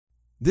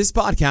This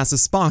podcast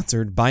is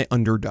sponsored by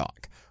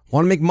Underdog.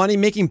 Want to make money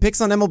making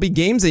picks on MLB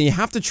games? Then you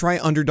have to try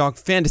Underdog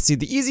Fantasy,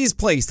 the easiest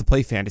place to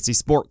play fantasy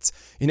sports.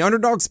 In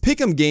Underdog's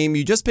Pick'em game,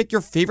 you just pick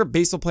your favorite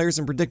baseball players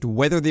and predict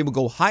whether they will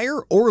go higher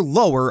or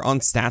lower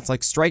on stats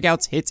like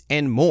strikeouts, hits,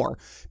 and more.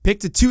 Pick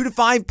to 2 to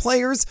 5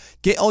 players,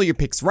 get all your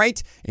picks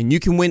right, and you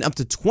can win up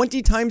to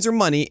 20 times your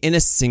money in a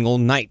single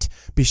night.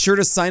 Be sure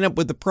to sign up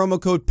with the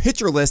promo code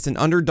PitcherList, and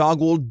Underdog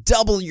will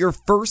double your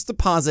first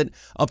deposit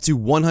up to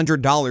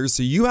 $100,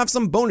 so you have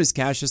some bonus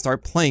cash to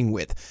start playing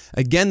with.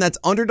 Again, that's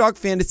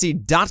UnderdogFantasy.com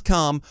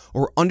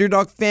or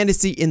Underdog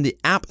Fantasy in the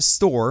App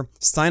Store.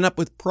 Sign up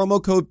with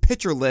promo code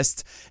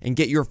PitcherList and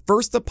get your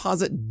first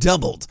deposit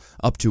doubled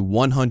up to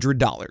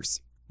 $100.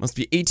 Must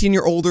be 18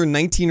 or older,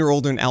 19 or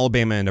older in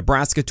Alabama and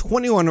Nebraska,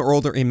 21 or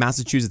older in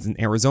Massachusetts and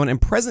Arizona,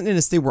 and present in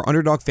a state where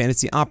Underdog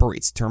Fantasy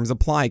operates. Terms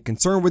apply.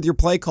 Concerned with your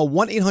play? Call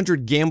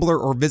 1-800-GAMBLER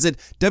or visit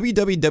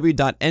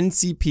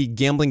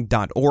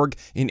www.ncpgambling.org.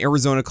 In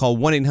Arizona, call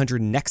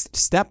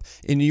 1-800-NEXT-STEP.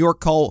 In New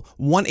York, call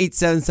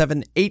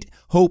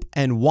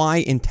 1-877-8-HOPE-NY.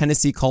 In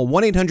Tennessee, call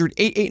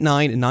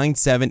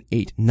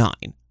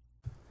 1-800-889-9789.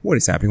 What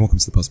is happening? Welcome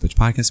to the Post Pitch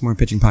Podcast, more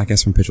pitching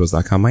podcast from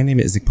pitchwills.com. My name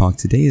is Nick Polk.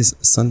 Today is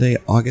Sunday,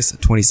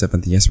 August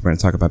 27th. Yes, we're going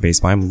to talk about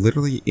baseball. I'm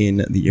literally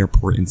in the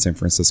airport in San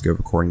Francisco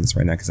recording this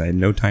right now because I had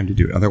no time to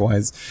do it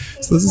otherwise.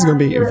 So this is going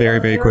to be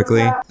very, very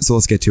quickly. So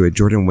let's get to it.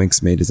 Jordan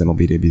Winks made his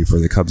MLB debut for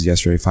the Cubs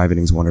yesterday. 5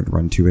 innings, 1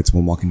 run, 2 hits,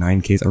 1 walk, and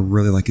 9 Ks. I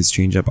really like his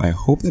changeup. I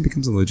hope that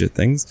becomes a legit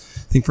thing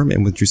for him.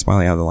 And with Drew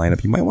Smyly out of the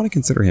lineup, you might want to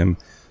consider him.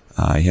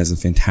 He has a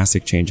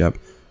fantastic changeup,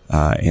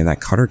 and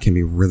that cutter can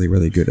be really,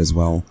 really good as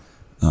well.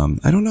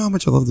 I don't know how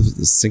much I love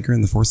the sinker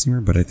and the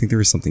four-seamer, but I think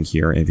there is something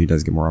here. If he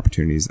does get more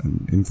opportunities,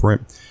 I'm in for it.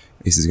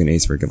 Ace is going to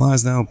ace for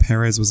Glasnow.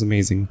 Perez was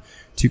amazing.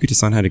 Tuka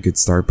Toussaint had a good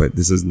start, but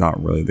this is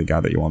not really the guy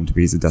that you want him to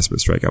be. He's a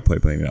desperate strikeout play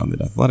playing on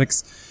the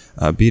Athletics.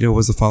 Beto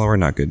was a follower,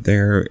 not good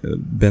there.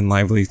 Ben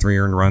Lively, 3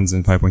 earned runs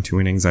in 5.2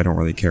 innings. I don't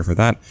really care for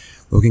that.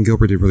 Logan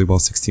Gilbert did really well,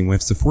 16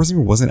 whiffs. The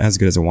four-seamer wasn't as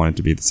good as I wanted it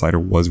to be. The slider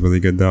was really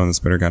good, though, and the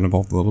spinner got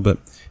involved a little bit.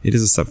 It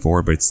is a step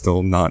forward, but it's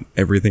still not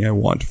everything I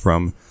want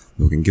from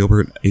Logan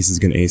Gilbert. Ace is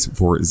going to ace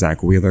for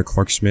Zach Wheeler.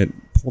 Clark Schmidt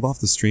pulled off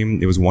the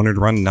stream. It was 1 earned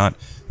run, not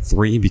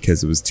 3,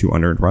 because it was 2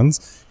 unearned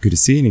runs. Good to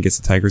see, and he gets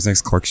the Tigers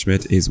next. Clark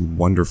Schmidt is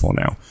wonderful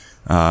now.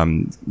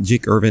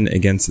 Jake Irvin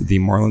against the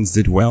Marlins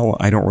did well.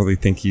 I don't really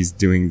think he's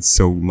doing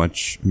so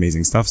much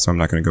amazing stuff, so I'm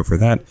not going to go for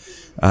that.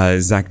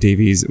 Zach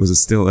Davies was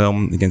still ill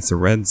against the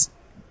Reds.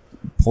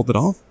 Pulled it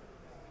off.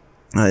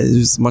 It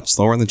was much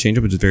slower on the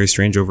changeup, which is very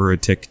strange, over a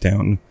tick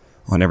down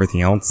on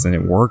everything else, and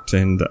it worked,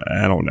 and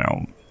I don't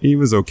know. He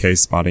was okay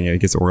spotting it.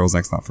 Against the Orioles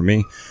next, not for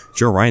me.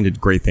 Joe Ryan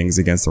did great things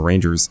against the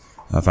Rangers.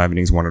 5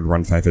 innings, 1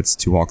 run, 5 hits,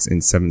 2 walks,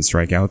 and 7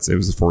 strikeouts. It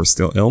was 4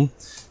 still ill.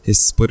 His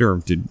splitter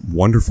did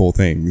wonderful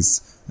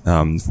things.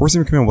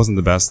 Four-seamer command wasn't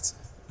the best.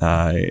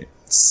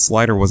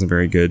 Slider wasn't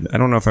very good. I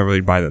don't know if I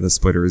really buy that the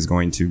splitter is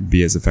going to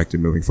be as effective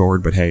moving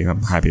forward, but hey,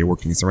 I'm happy it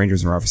worked against the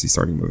Rangers, and we're obviously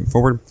starting moving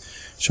forward.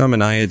 Sean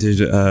Manaea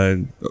did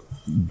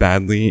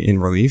badly in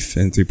relief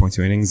in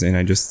 3.2 innings, and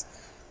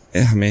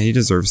he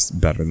deserves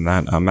better than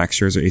that. Max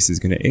Scherzer, ace is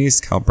going to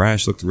ace. Kyle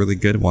Bradish looked really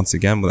good once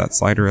again with that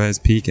slider at his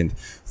peak, and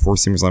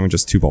four-seamers allowing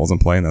just 2 balls in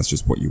play, and that's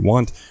just what you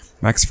want.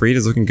 Max Fried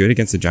is looking good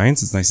against the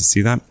Giants. It's nice to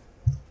see that.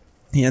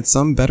 He had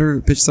some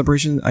better pitch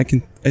separation. I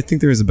think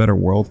there is a better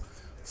world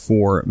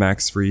for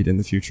Max Fried in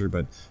the future,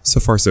 but so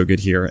far so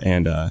good here,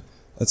 and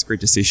that's great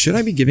to see. Should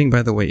I be giving,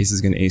 by the way, ace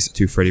is going to ace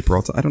to Freddie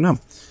Peralta? I don't know.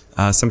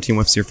 17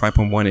 whiffs here,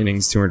 5.1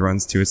 innings, 200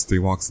 runs, 2 hits, 3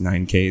 walks,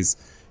 9 Ks.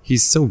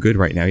 He's so good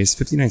right now. He has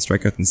 59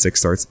 strikeouts and 6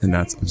 starts, and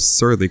that's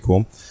absurdly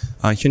cool.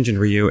 Hyunjin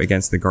Ryu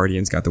against the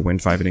Guardians got the win.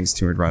 5 innings,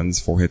 200 runs,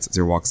 4 hits,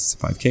 0 walks,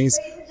 5 Ks.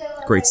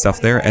 Great stuff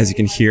there. As you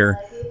can hear,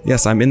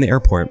 yes, I'm in the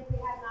airport.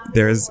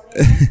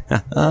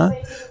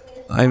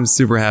 I'm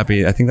super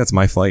happy. I think that's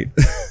my flight.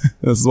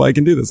 This is why I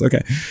can do this.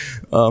 Okay.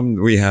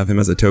 We have him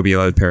as a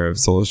Toby-led pair of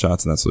solo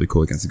shots, and that's really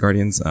cool against the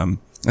Guardians.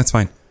 That's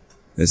fine.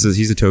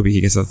 He's a Toby.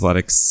 He gets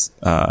Athletics.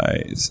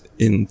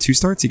 In 2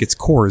 starts, he gets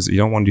Coors. You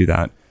don't want to do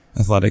that.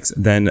 Athletics,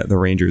 then the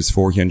Rangers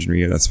for Hyunjin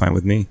Ryu. That's fine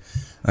with me.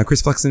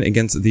 Chris Flexen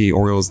against the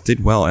Orioles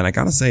did well, and I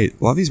gotta say, a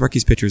lot of these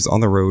Rockies pitchers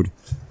on the road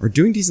are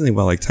doing decently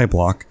well, like Ty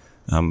Block,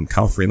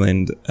 Kyle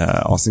Freeland,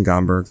 Austin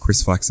Gomber,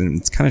 Chris Flexen.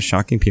 It's kind of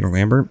shocking. Peter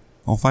Lambert,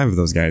 all 5 of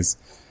those guys.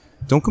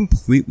 Don't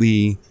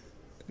completely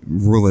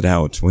rule it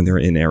out when they're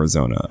in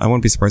Arizona. I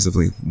won't be surprised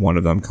if one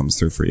of them comes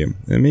through for you.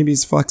 And maybe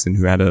it's Flexen,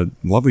 who had a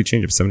lovely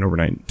change of 7 over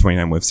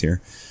 29 whiffs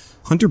here.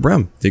 Hunter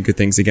Brem did good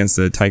things against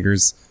the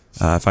Tigers.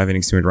 5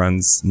 innings, 200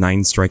 runs,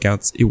 9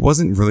 strikeouts. It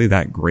wasn't really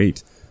that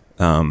great.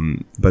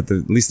 But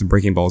at least the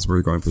breaking balls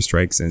were going for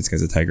strikes, and it's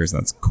against the Tigers,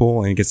 and that's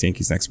cool. And it gets the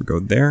Yankees next. We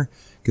go there.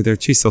 Good there.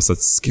 Chase Sale's a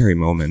scary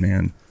moment,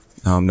 man.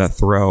 That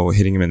throw,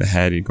 hitting him in the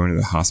head, going to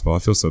the hospital. I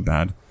feel so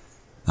bad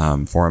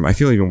for him. I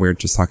feel even weird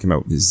just talking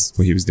about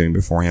what he was doing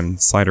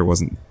beforehand. Slider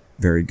wasn't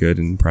very good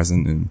and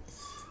present, and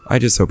I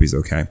just hope he's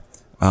okay.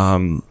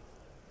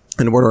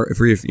 And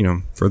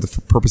for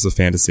the purpose of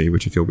fantasy,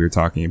 which I feel we were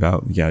talking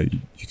about, yeah,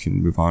 you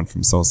can move on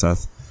from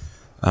Solseth.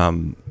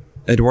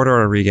 Eduardo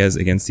Rodriguez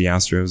against the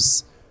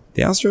Astros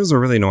The Astros are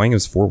really annoying. It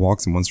was 4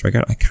 walks and 1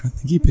 strikeout. I kind of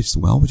think he pitched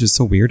well, which is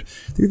so weird.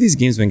 There are these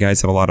games when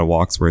guys have a lot of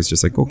walks where it's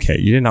just like, okay,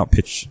 you did not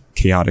pitch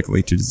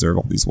chaotically to deserve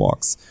all these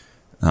walks.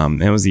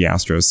 And it was the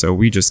Astros, so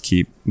we just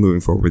keep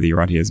moving forward with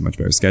Erod. He has much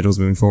better schedules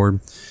moving forward.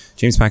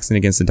 James Paxton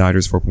against the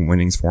Dodgers, 4-point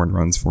innings, 4 earned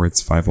runs, 4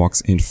 hits, 5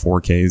 walks, and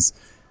 4 Ks.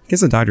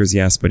 Against the Dodgers,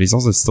 yes, but he's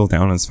also still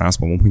down on his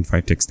fastball,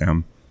 1.5 ticks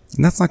down.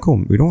 And that's not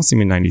cool. We don't want to see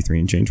him at 93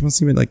 and change. We want to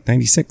see him at like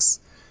 96.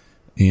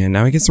 And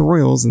now he gets the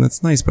Royals, and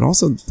that's nice. But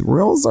also, the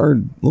Royals are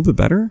a little bit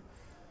better.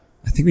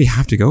 I think we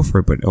have to go for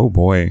it, but oh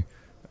boy.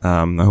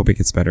 I hope it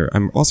gets better.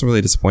 I'm also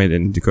really disappointed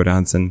in Dakota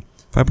Hudson.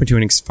 5.2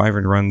 innings, 5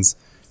 earned runs,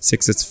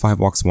 6 hits, 5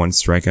 walks, 1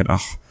 strikeout.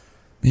 Oh,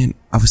 man,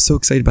 I was so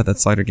excited about that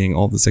slider getting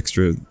all this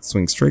extra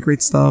swing strike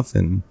rate stuff,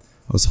 and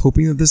I was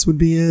hoping that this would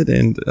be it.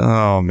 And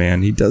oh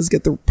man, he does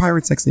get the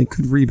Pirates next, and he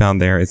could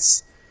rebound there.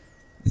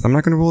 I'm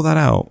not going to rule that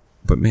out,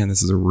 but man,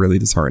 this is a really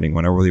disheartening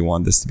one. I really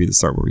wanted this to be the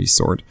start where he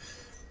soared.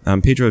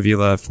 Pedro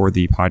Avila for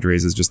the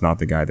Padres is just not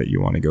the guy that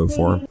you want to go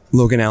for.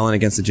 Logan Allen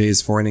against the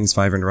Jays, 4 innings,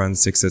 5 earned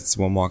runs, 6 hits,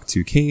 1 walk,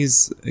 2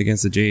 Ks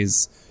against the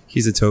Jays.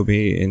 He's a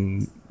Toby,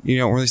 and you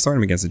don't really start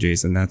him against the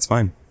Jays, and that's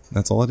fine.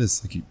 That's all it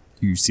is. Like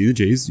you see the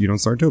Jays, you don't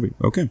start Toby.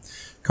 Okay.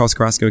 Carlos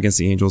Carrasco against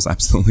the Angels,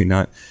 absolutely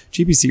not.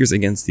 JP Sears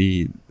against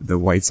the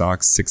White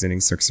Sox, 6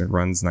 innings, 6 earned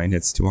runs, 9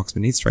 hits, 2 walks,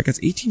 but 8 strikeouts,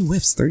 18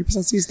 whiffs, 30%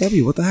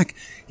 CSW. What the heck?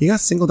 He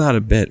got singled out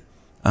a bit.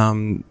 There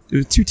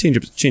were 2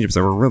 changeups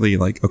that were really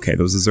like, okay,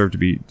 those deserve to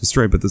be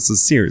destroyed, but this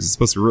is Sears. It's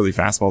supposed to be really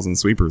fastballs and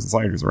sweepers and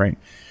sliders, right?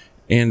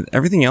 And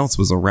everything else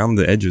was around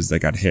the edges that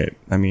got hit.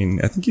 I mean,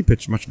 I think he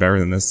pitched much better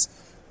than this.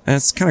 And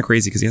it's kind of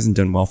crazy because he hasn't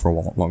done well for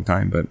a long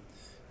time, but,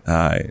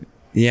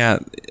 yeah,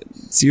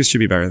 Sears should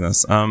be better than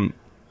this.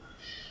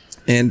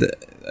 And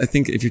I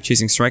think if you're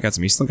chasing strikeouts, I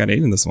mean, you still got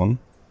 8 in this one. You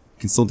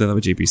can still do that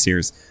with JP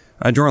Sears.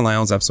 Jordan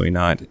Lyles, absolutely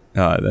not.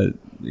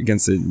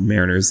 Against the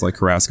Mariners, like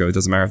Carrasco, it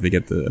doesn't matter if they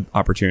get the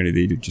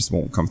opportunity, they just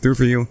won't come through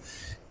for you.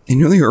 And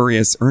Julio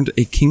Urias earned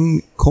a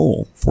King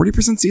Cole,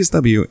 40%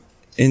 CSW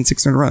and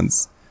 6 earned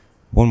runs.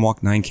 1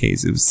 walk, 9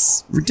 Ks. It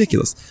was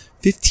ridiculous.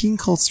 15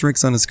 called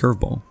strikes on his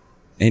curveball.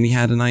 And he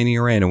had a 9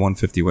 ERA and a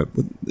 150 whip.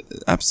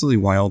 Absolutely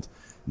wild.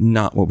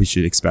 Not what we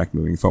should expect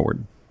moving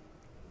forward.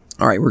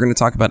 All right, we're going to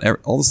talk about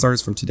all the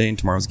starters from today and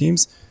tomorrow's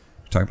games.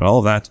 We'll talk about all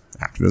of that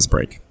after this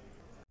break.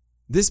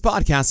 This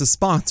podcast is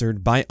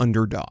sponsored by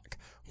Underdog.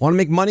 Want to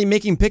make money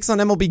making picks on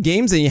MLB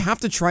games? And you have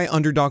to try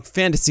Underdog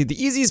Fantasy,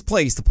 the easiest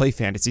place to play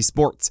fantasy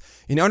sports.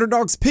 In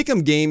Underdog's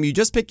Pick'em game, you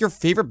just pick your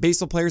favorite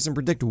baseball players and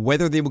predict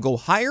whether they will go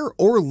higher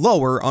or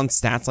lower on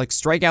stats like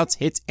strikeouts,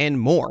 hits, and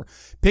more.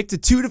 Pick to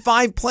 2 to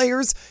 5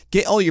 players,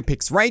 get all your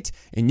picks right,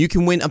 and you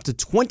can win up to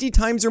 20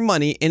 times your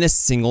money in a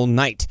single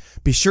night.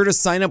 Be sure to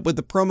sign up with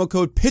the promo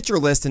code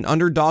PitcherList, and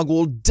Underdog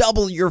will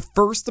double your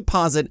first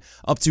deposit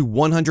up to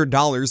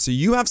 $100, so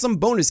you have some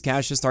bonus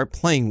cash to start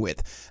playing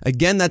with.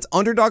 Again, that's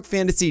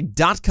UnderdogFantasy.com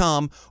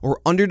or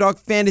Underdog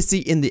Fantasy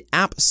in the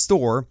App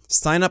Store.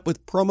 Sign up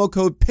with promo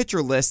code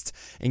PitcherList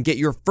and get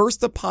your first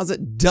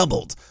deposit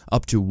doubled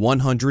up to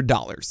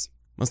 $100.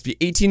 Must be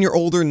 18 or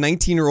older,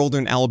 19 or older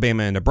in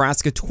Alabama and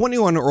Nebraska,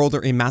 21 or older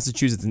in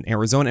Massachusetts and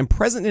Arizona, and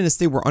present in a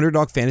state where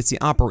Underdog Fantasy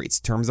operates.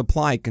 Terms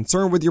apply.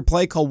 Concerned with your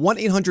play? Call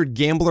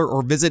 1-800-GAMBLER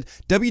or visit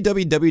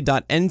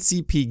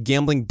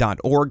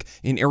www.ncpgambling.org.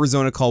 In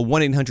Arizona, call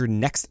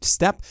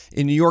 1-800-NEXT-STEP.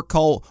 In New York,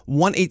 call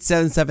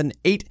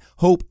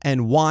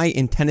 1-877-8-HOPE-NY.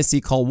 In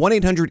Tennessee, call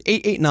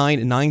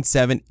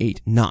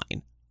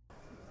 1-800-889-9789.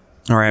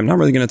 All right, I'm not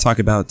really going to talk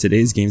about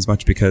today's games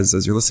much because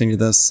as you're listening to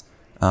this,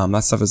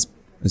 that stuff is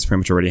pretty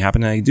much already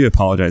happened. And I do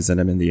apologize that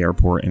I'm in the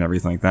airport and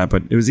everything like that,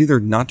 but it was either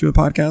not do a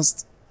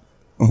podcast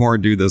or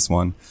do this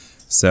one.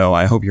 So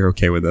I hope you're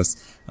okay with this.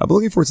 But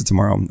looking forward to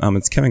tomorrow.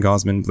 It's Kevin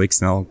Gausman, Blake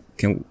Snell,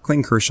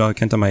 Clayton Kershaw,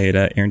 Kenta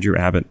Maeda, Andrew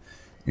Abbott,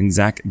 and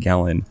Zach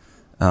Gallen.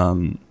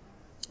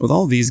 With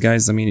all of these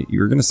guys, I mean,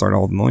 you're going to start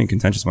all the only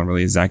contentious one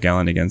really is Zach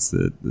Gallen against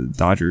the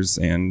Dodgers,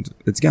 and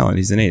it's Gallen.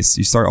 He's an ace.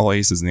 You start all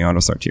aces in the auto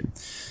start team.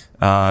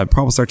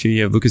 Probable start 2,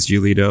 you have Lucas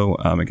Giolito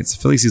against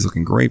the Phillies. He's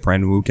looking great.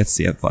 Brandon Wu gets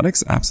the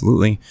Athletics.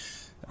 Absolutely.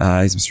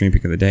 He's my stream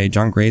pick of the day.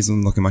 John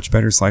Grayson looking much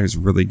better. Slider's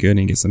really good, and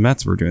he gets the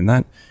Mets. We're doing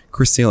that.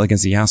 Chris Sale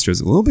against the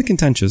Astros. A little bit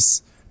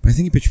contentious, but I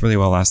think he pitched really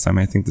well last time.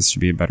 I think this should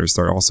be a better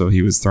start. Also,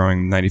 he was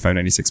throwing 95,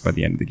 96 by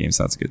the end of the game,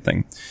 so that's a good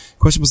thing.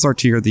 Questionable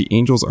start here. The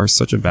Angels are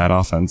such a bad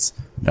offense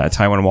that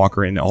Taijuan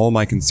Walker and all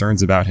my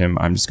concerns about him,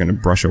 I'm just going to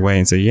brush away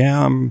and say,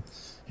 yeah,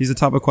 he's a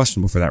top of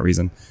questionable for that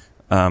reason.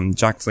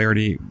 Jack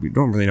Flaherty, we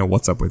don't really know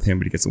what's up with him,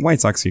 but he gets the White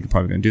Sox, so you're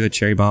probably going to do that.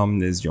 Cherry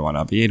Bomb is Johan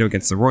Oviedo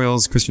against the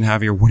Royals. Christian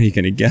Javier, what are you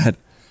going to get?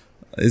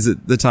 Is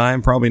it the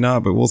time? Probably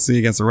not, but we'll see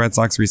against the Red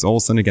Sox. Reese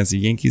Olson against the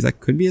Yankees.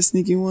 That could be a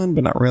sneaky one,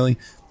 but not really.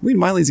 Wade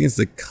Miley's against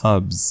the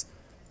Cubs.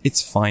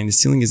 It's fine. The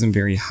ceiling isn't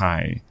very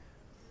high.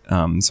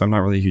 So I'm not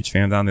really a huge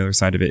fan of that. On the other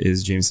side of it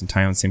is Jameson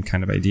Taillon, same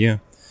kind of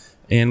idea.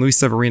 And Luis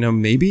Severino,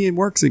 maybe it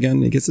works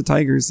again. It gets the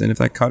Tigers, and if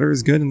that cutter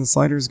is good and the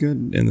slider is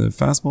good and the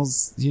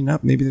fastball's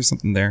maybe there's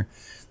something there.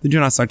 The do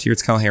not start here.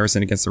 It's Kyle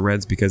Harrison against the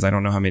Reds because I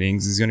don't know how many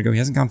innings he's going to go. He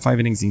hasn't gone 5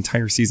 innings the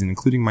entire season,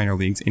 including minor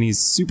leagues, and he's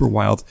super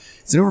wild.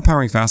 It's an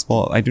overpowering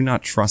fastball. I do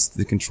not trust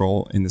the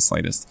control in the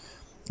slightest.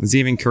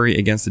 Xavier Curry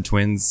against the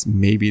Twins.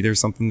 Maybe there's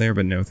something there,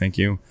 but no, thank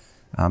you.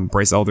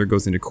 Bryce Elder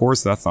goes into Coors,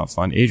 so that's not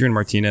fun. Adrian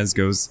Martinez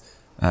goes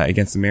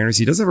against the Mariners.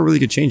 He does have a really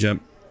good changeup,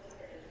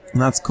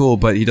 and that's cool,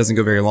 but he doesn't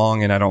go very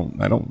long, and I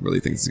don't really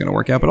think this is going to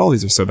work out, but all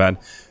these are so bad.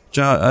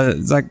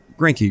 Zach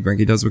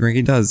Greinke does what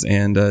Greinke does,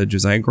 and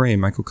Josiah Gray,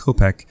 Michael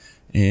Kopech,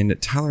 and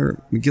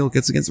Tyler McGill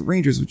gets against the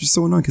Rangers, which is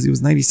so annoying because he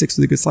was 96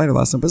 with a good slider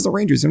last time, but it's the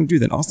Rangers, they don't do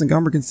that. Austin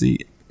Gomber can see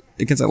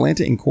against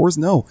Atlanta in Coors?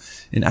 No.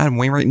 And Adam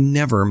Wainwright,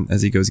 never,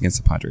 as he goes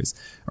against the Padres.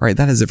 All right,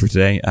 that is it for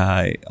today.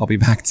 I'll be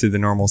back to the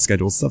normal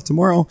scheduled stuff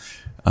tomorrow.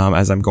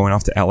 As I'm going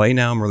off to LA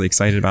now, I'm really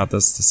excited about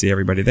this, to see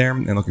everybody there,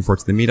 and looking forward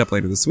to the meetup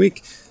later this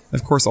week.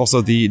 Of course,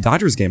 also the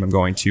Dodgers game I'm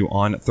going to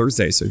on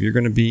Thursday. So if you're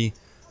going to be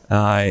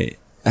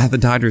at the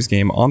Dodgers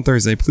game on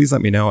Thursday, please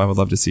let me know. I would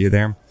love to see you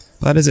there.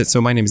 But that is it.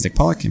 So my name is Nick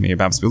Pollock, and may your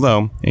BABs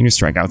below and your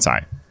strikeouts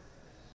high.